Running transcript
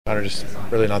Kind of just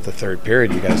really not the third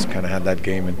period. You guys kind of had that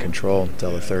game in control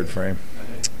until the third frame.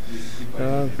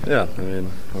 Yeah, I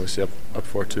mean, obviously up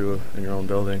 4-2 in your own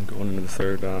building, going into the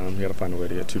third, you got to find a way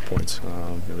to get 2 points.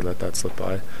 We let that slip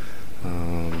by.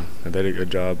 And they did a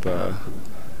good job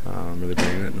really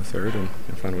bringing it in the third and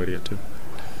find a way to get 2.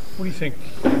 What do you think?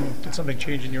 Did something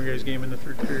change in your guys' game in the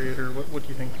third period, or what do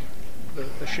you think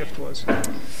the shift was?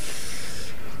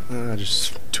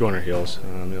 Just 200 heels.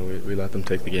 We let them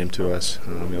take the game to us.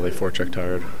 They forechecked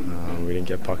hard. We didn't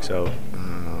get pucks out.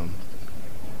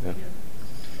 Yeah.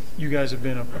 You guys have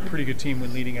been a pretty good team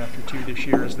when leading after 2 this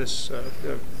year. Is this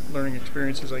learning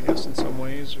experiences, I guess, in some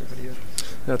ways, or how do you?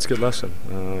 That's a good lesson.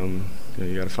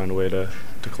 You got to find a way to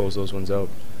close those ones out.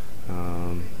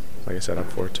 Like I said, up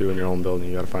 4-2 in your own building,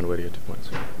 you got to find a way to get 2 points.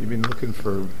 You've been looking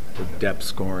for depth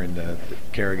scoring.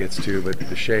 Kara gets 2, but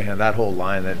the Sheahan, that whole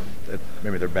line, that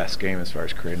maybe their best game as far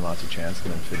as creating lots of chances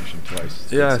and then finishing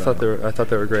twice. Yeah, I thought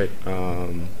they were great.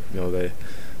 They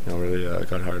really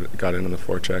got in on the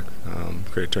forecheck,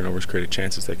 created turnovers, created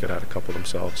chances. They could have had a couple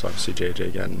themselves. Obviously,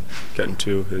 JJ getting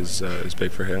 2 is big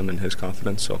for him and his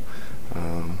confidence. So,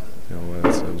 it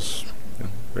was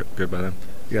good by them.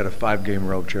 You got a 5-game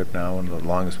road trip now, one of the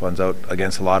longest ones out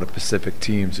against a lot of Pacific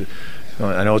teams.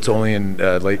 I know it's only in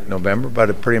late November, but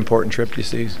a pretty important trip, do you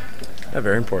see? Yeah,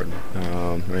 very important.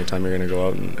 Anytime you're going to go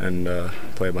out and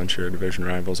play a bunch of your division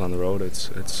rivals on the road, it's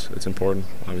important.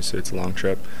 Obviously, it's a long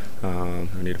trip. We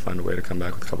need to find a way to come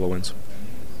back with a couple of wins.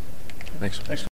 Thanks.